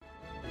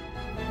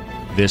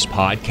This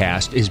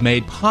podcast is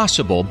made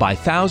possible by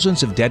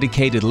thousands of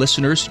dedicated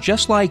listeners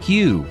just like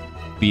you.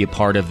 Be a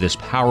part of this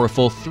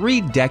powerful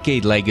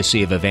 3-decade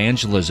legacy of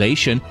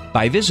evangelization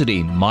by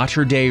visiting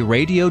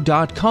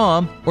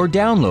matterdayradio.com or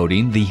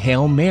downloading the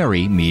Hail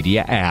Mary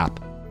Media app.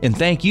 And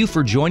thank you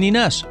for joining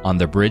us on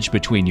the bridge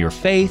between your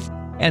faith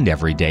and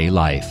everyday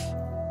life.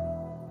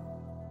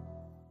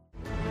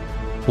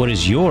 What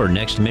is your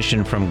next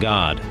mission from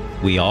God?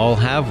 We all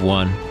have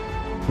one.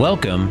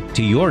 Welcome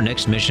to Your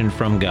Next Mission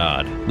from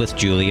God with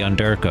Julie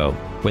Underko,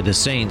 where the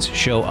saints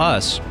show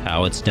us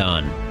how it's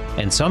done.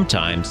 And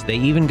sometimes they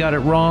even got it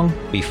wrong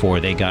before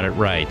they got it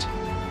right.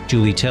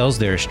 Julie tells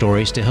their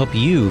stories to help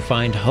you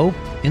find hope,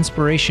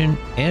 inspiration,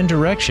 and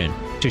direction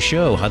to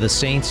show how the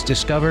saints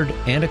discovered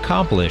and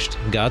accomplished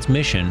God's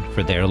mission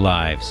for their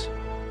lives.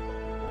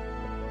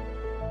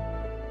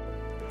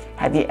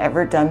 Have you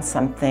ever done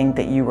something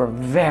that you were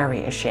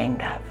very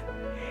ashamed of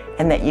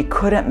and that you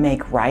couldn't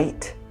make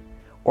right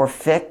or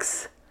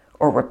fix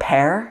or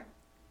repair?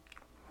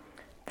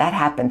 That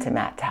happened to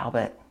Matt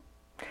Talbot.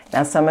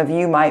 Now, some of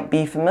you might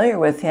be familiar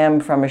with him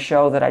from a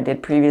show that I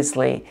did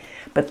previously,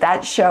 but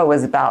that show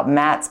was about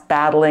Matt's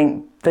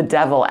battling the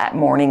devil at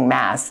morning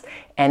mass,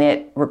 and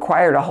it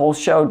required a whole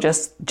show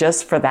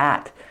just for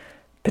that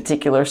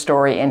particular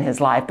story in his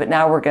life. But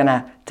now we're going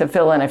to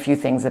fill in a few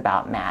things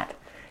about Matt.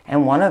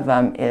 And one of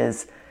them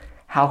is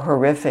how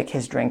horrific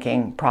his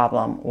drinking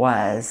problem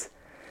was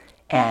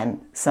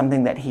and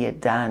something that he had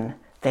done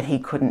that he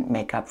couldn't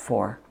make up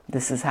for.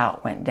 This is how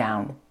it went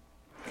down.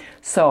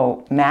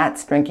 So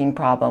Matt's drinking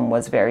problem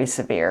was very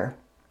severe.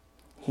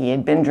 He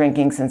had been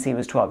drinking since he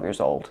was 12 years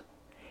old.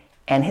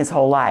 And his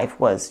whole life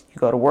was, you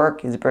go to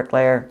work, he's a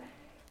bricklayer,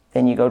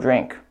 then you go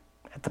drink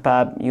at the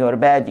pub, you go to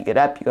bed, you get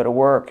up, you go to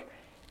work.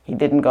 He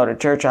didn't go to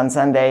church on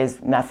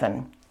Sundays,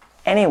 nothing.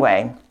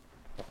 Anyway,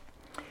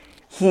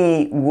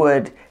 he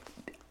would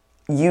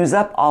use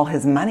up all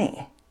his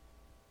money.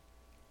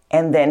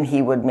 And then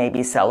he would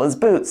maybe sell his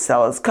boots,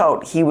 sell his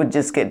coat. He would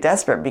just get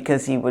desperate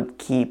because he would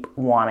keep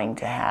wanting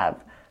to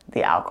have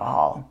the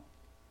alcohol.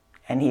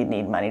 And he'd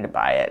need money to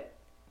buy it.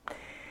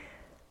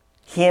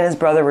 He and his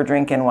brother were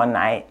drinking one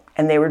night,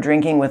 and they were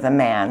drinking with a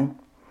man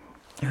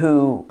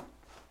who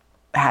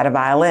had a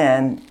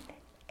violin,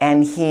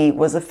 and he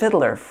was a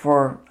fiddler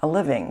for a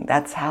living.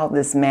 That's how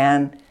this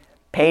man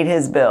paid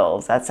his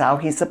bills. That's how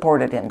he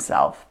supported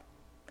himself.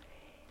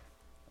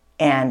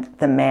 And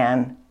the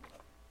man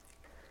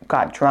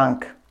got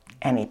drunk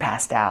and he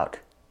passed out.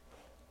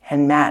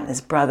 And Matt and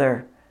his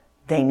brother,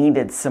 they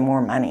needed some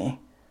more money.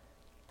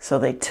 So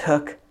they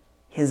took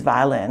his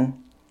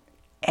violin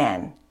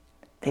and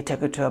they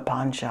took it to a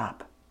pawn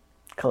shop,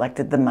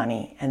 collected the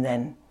money, and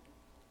then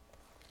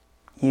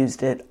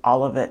used it,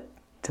 all of it,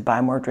 to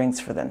buy more drinks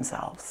for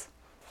themselves.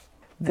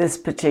 This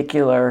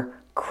particular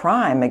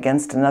crime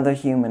against another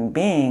human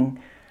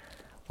being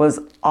was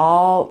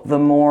all the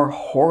more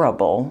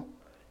horrible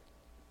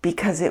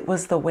because it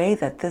was the way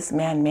that this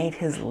man made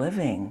his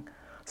living.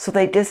 So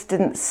they just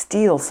didn't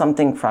steal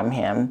something from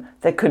him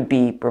that could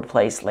be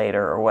replaced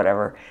later or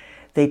whatever.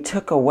 They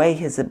took away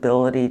his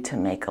ability to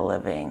make a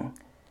living.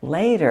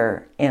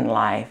 Later in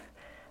life,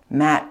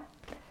 Matt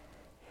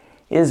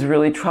is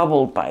really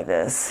troubled by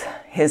this.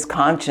 His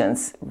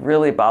conscience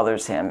really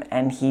bothers him,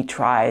 and he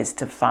tries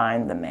to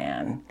find the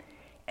man.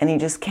 And he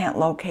just can't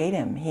locate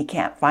him. He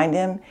can't find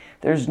him.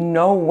 There's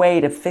no way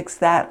to fix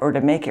that or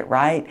to make it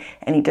right.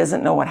 And he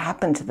doesn't know what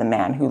happened to the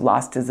man who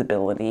lost his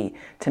ability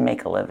to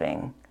make a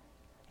living.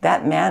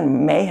 That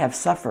man may have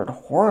suffered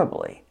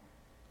horribly.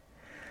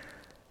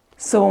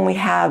 So when we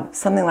have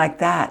something like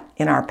that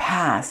in our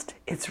past,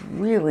 it's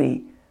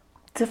really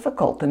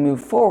difficult to move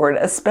forward,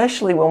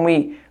 especially when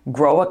we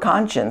grow a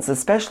conscience,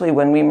 especially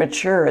when we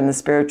mature in the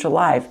spiritual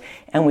life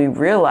and we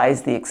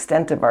realize the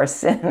extent of our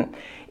sin.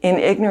 In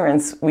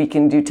ignorance, we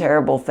can do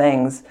terrible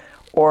things,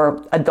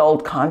 or a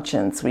dulled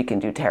conscience, we can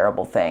do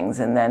terrible things.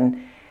 And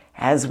then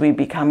as we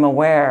become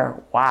aware,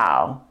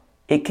 wow,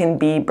 it can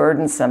be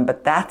burdensome,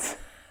 but that's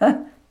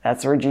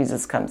where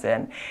Jesus comes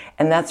in.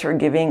 And that's where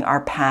giving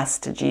our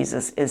past to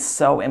Jesus is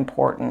so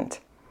important.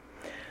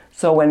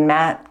 So when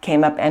Matt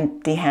came up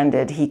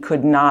empty-handed, he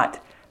could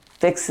not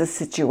fix the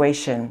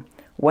situation.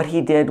 What he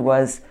did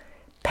was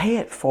pay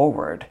it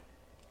forward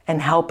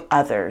and help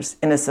others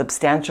in a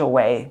substantial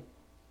way.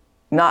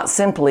 Not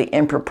simply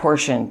in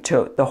proportion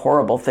to the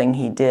horrible thing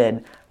he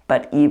did,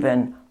 but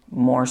even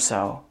more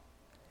so.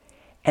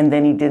 And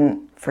then he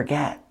didn't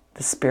forget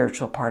the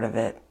spiritual part of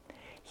it.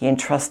 He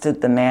entrusted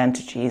the man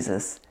to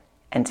Jesus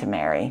and to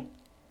Mary.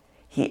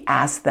 He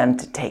asked them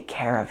to take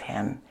care of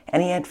him,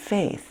 and he had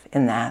faith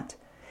in that.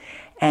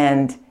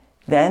 And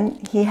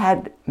then he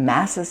had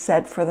masses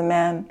said for the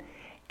man,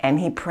 and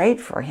he prayed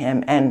for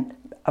him, and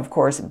of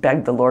course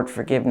begged the Lord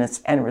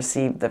forgiveness and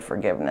received the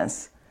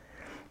forgiveness.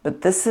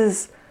 But this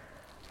is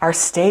our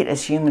state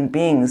as human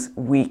beings.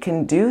 We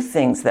can do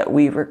things that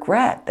we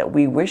regret, that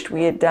we wished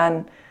we had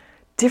done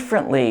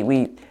differently.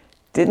 We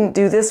didn't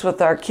do this with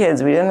our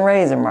kids. We didn't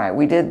raise them right.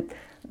 We did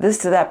this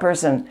to that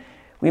person.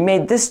 We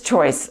made this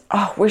choice.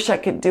 Oh, wish I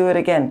could do it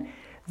again.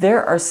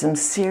 there are some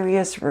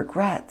serious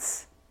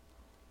regrets.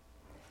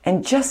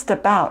 And just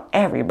about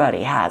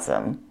everybody has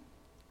them,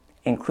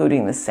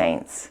 including the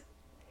saints.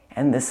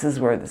 And this is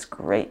where this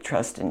great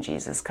trust in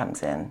Jesus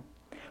comes in.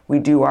 We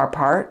do our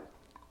part.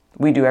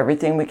 We do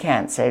everything we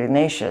can. St.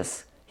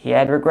 Ignatius, he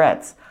had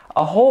regrets.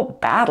 A whole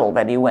battle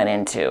that he went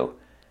into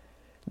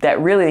that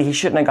really he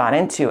shouldn't have gone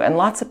into. And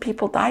lots of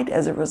people died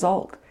as a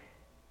result.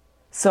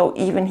 So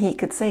even he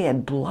could say he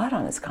had blood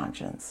on his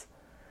conscience.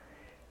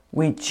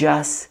 We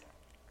just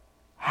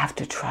have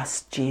to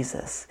trust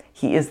Jesus.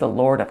 He is the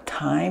Lord of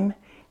time.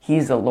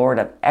 He's the Lord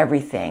of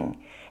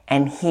everything.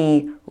 And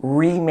he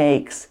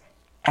remakes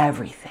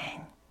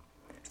everything.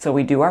 So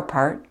we do our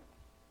part.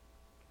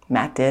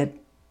 Matt did.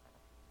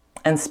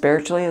 And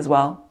spiritually as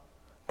well.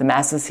 The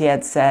masses he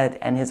had said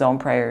and his own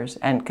prayers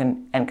and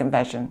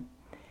confession.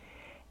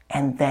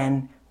 And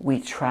then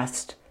we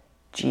trust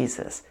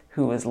Jesus,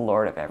 who is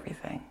Lord of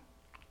everything.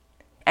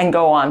 And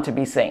go on to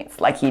be saints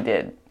like he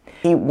did.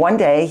 One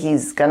day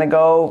he's going to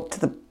go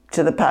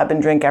to the pub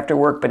and drink after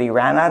work, but he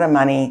ran out of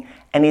money,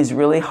 and he's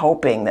really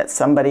hoping that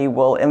somebody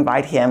will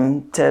invite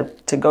him to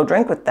go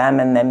drink with them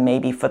and then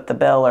maybe foot the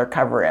bill or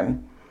cover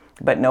him.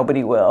 But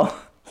nobody will.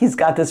 He's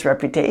got this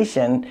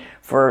reputation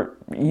for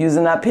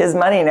using up his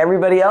money and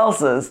everybody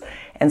else's.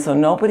 And so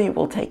nobody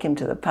will take him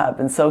to the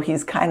pub. And so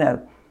he's kind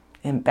of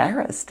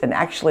embarrassed. And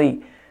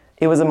actually,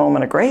 it was a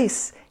moment of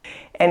grace.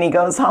 And he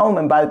goes home,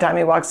 and by the time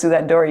he walks through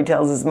that door, he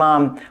tells his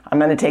mom, I'm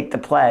going to take the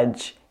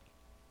pledge.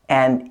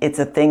 And it's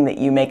a thing that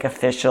you make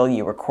official,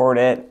 you record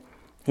it.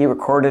 He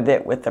recorded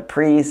it with the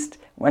priest,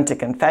 went to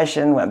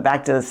confession, went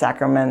back to the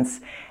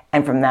sacraments,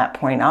 and from that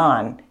point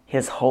on,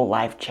 his whole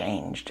life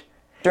changed.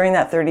 During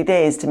that 30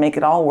 days, to make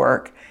it all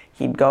work,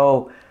 he'd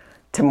go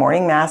to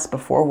morning mass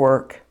before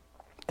work,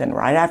 then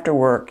right after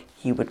work,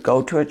 he would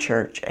go to a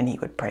church and he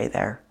would pray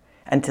there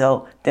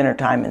until dinner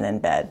time and then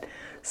bed.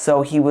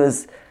 So he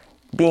was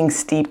being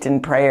steeped in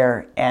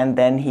prayer, and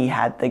then he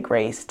had the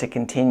grace to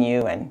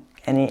continue, and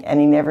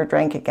he never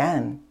drank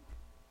again.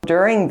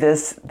 During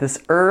this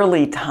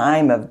early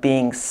time of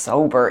being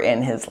sober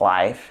in his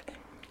life,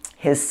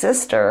 his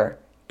sister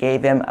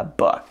gave him a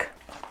book.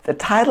 The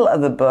title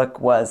of the book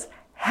was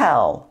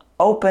Hell,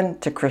 Open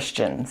to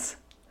Christians.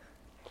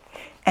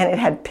 And it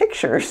had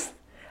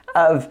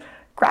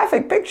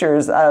graphic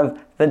pictures of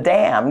the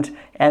damned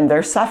and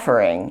their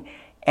suffering.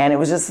 And it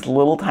was just a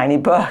little tiny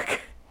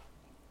book.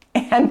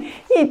 And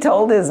he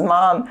told his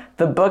mom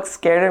the book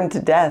scared him to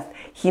death.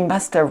 He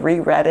must have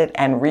reread it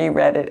and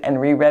reread it and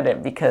reread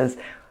it, because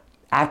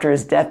after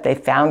his death, they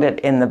found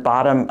it in the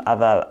bottom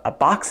of a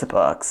box of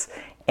books,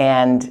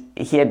 and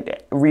he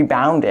had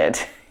rebound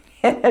it.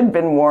 It had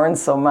been worn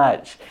so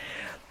much.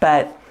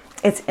 But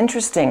it's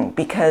interesting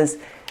because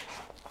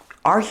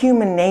our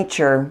human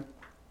nature,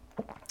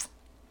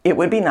 it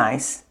would be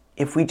nice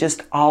if we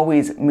just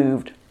always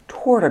moved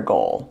toward a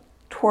goal,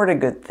 toward a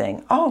good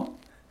thing. Oh,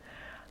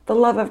 the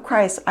love of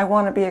Christ, I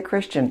want to be a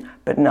Christian.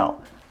 But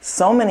no,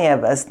 so many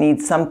of us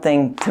need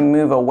something to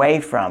move away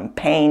from,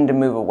 pain to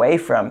move away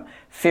from,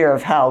 fear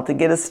of hell to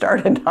get us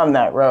started on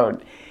that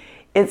road.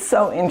 It's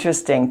so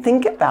interesting.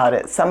 Think about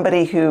it.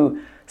 Somebody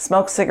who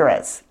smokes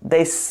cigarettes,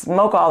 they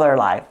smoke all their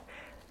life.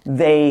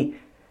 They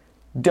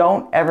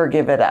don't ever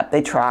give it up.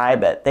 They try,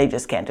 but they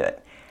just can't do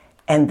it.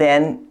 And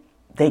then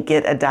they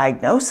get a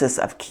diagnosis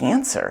of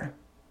cancer,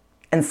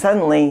 and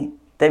suddenly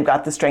they've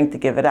got the strength to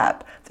give it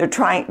up.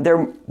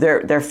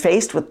 They're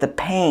faced with the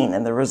pain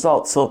and the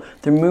results, so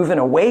they're moving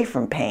away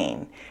from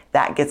pain.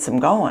 That gets them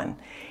going.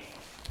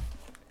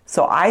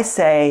 So I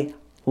say,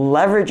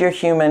 leverage your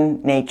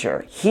human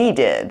nature. He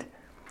did.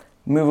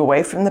 Move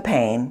away from the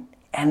pain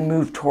and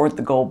move toward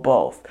the goal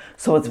both.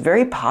 So it's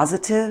very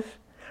positive,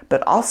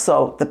 but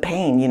also the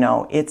pain,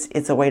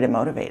 it's a way to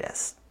motivate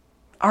us.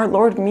 Our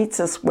Lord meets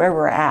us where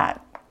we're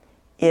at.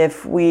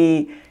 If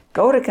we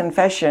go to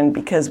confession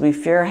because we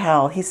fear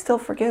hell, he still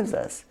forgives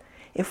us.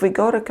 If we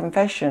go to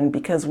confession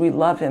because we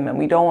love him and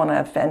we don't want to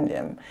offend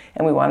him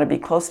and we want to be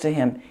close to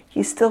him,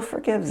 he still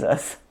forgives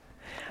us.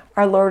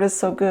 Our Lord is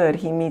so good,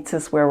 he meets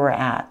us where we're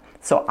at.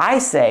 So I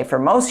say, for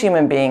most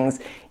human beings,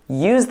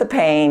 use the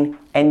pain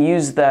and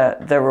use the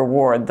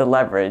reward, the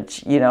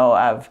leverage,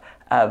 of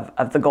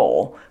the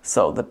goal.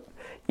 So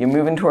you're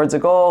moving towards a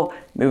goal,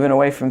 moving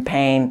away from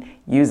pain,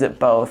 use it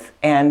both.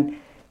 And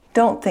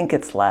don't think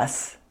it's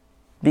less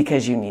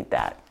because you need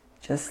that.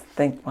 Just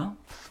think, well,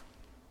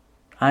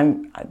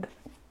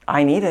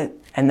 I need it.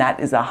 And that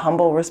is a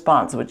humble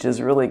response, which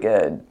is really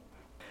good.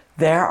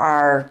 There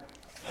are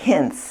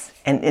hints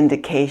and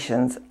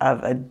indications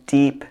of a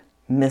deep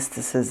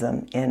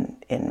mysticism in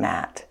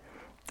Matt.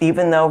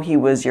 Even though he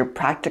was your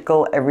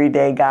practical,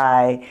 everyday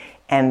guy,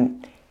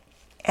 and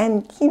he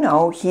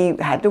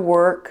had to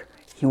work.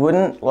 He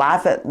wouldn't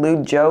laugh at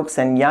lewd jokes,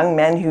 and young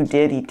men who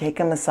did, he'd take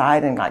them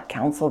aside and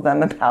counsel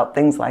them about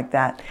things like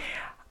that.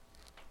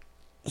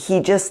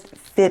 He just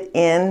fit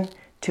in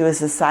to a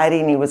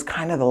society, and he was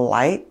kind of a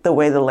light, the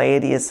way the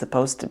laity is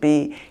supposed to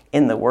be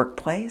in the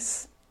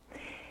workplace.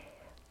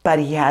 But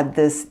he had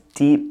this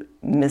deep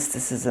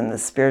mysticism,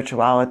 this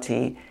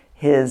spirituality.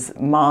 His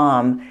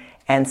mom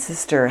And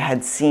Sister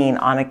had seen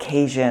on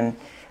occasion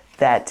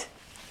that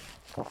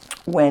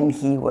when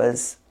he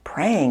was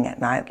praying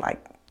at night,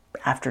 like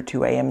after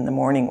 2 a.m. in the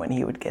morning when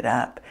he would get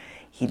up,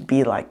 he'd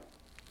be like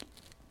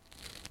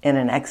in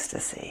an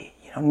ecstasy,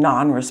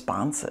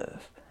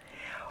 non-responsive.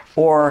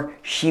 Or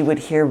she would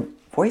hear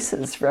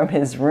voices from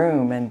his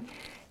room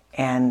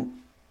and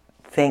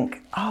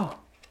think, oh,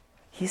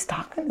 he's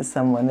talking to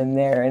someone in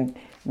there, and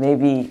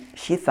maybe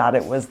she thought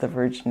it was the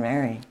Virgin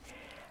Mary.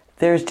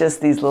 There's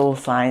just these little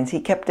signs.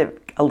 He kept it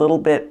a little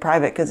bit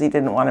private because he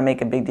didn't want to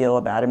make a big deal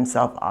about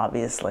himself,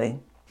 obviously.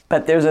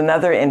 But there's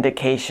another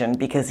indication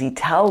because he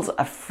tells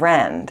a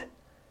friend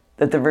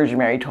that the Virgin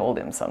Mary told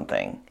him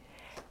something.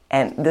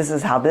 And this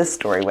is how this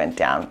story went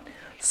down.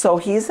 So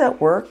he's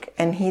at work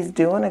and he's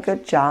doing a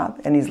good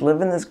job and he's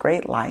living this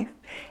great life.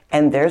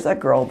 And there's a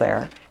girl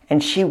there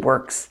and she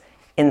works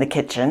in the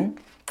kitchen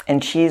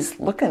and she's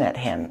looking at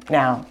him.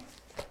 Now,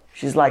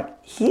 she's like,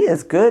 he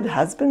is good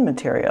husband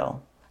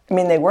material. I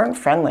mean, they weren't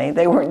friendly.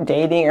 They weren't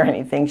dating or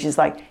anything. She's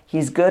like,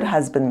 he's good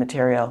husband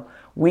material.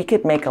 We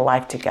could make a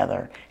life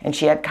together. And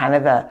she had kind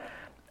of a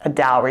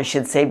dowry. She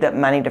had saved up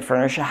money to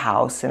furnish a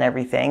house and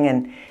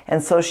everything.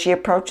 And so she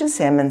approaches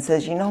him and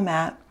says,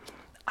 Matt,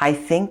 I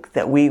think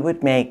that we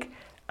would make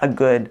a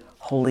good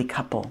holy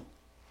couple.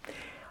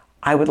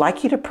 I would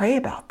like you to pray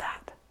about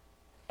that.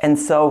 And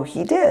so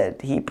he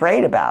did. He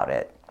prayed about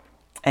it.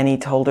 And he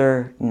told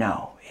her,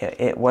 no,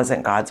 it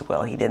wasn't God's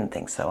will. He didn't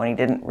think so. And he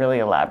didn't really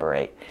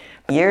elaborate.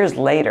 Years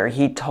later,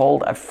 he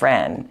told a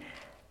friend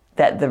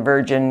that the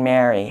Virgin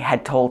Mary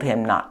had told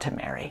him not to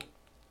marry.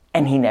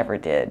 And he never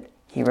did.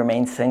 He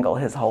remained single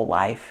his whole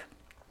life.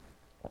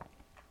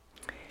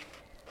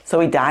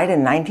 So he died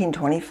in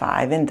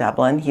 1925 in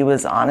Dublin. He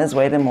was on his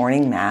way to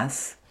morning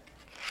mass,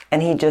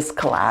 and he just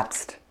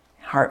collapsed,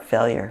 heart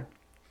failure.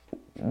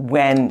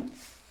 When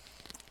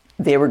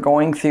they were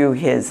going through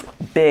his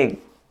big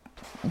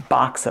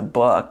box of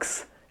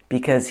books,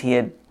 because he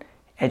had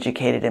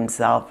educated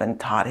himself and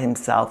taught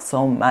himself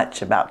so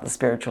much about the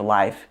spiritual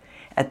life,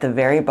 at the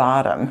very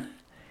bottom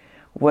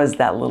was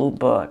that little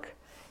book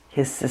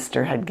his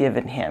sister had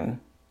given him.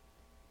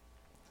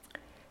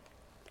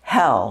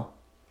 Hell,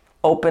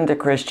 open to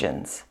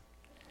Christians.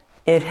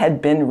 It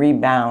had been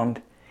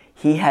rebound.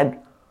 He had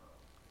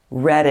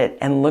read it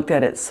and looked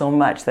at it so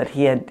much that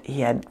he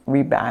had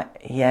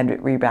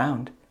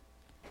rebound.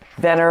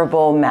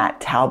 Venerable Matt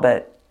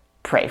Talbot,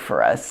 pray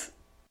for us.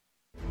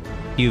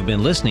 You've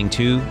been listening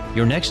to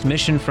Your Next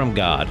Mission from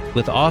God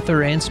with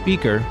author and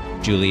speaker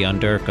Julie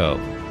Underko.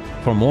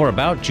 For more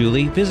about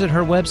Julie, visit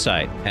her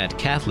website at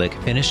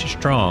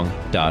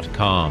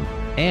CatholicFinishStrong.com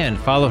and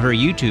follow her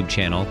YouTube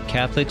channel,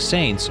 Catholic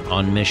Saints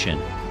on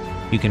Mission.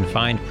 You can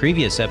find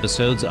previous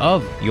episodes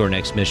of Your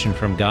Next Mission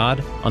from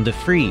God on the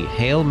free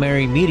Hail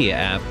Mary Media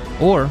app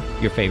or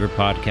your favorite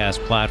podcast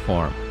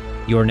platform.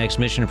 Your Next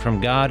Mission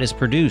from God is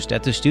produced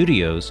at the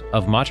studios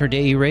of Mater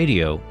Dei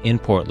Radio in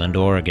Portland,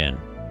 Oregon.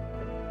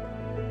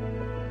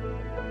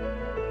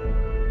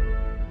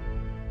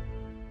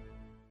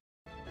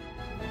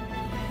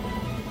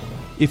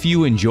 If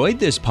you enjoyed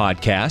this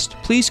podcast,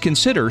 please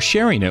consider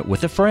sharing it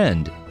with a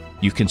friend.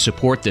 You can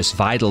support this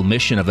vital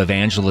mission of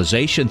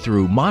evangelization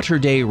through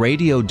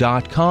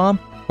materdeiradio.com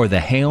or the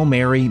Hail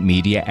Mary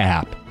Media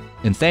app.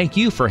 And thank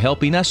you for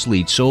helping us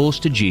lead souls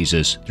to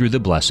Jesus through the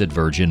Blessed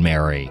Virgin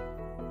Mary.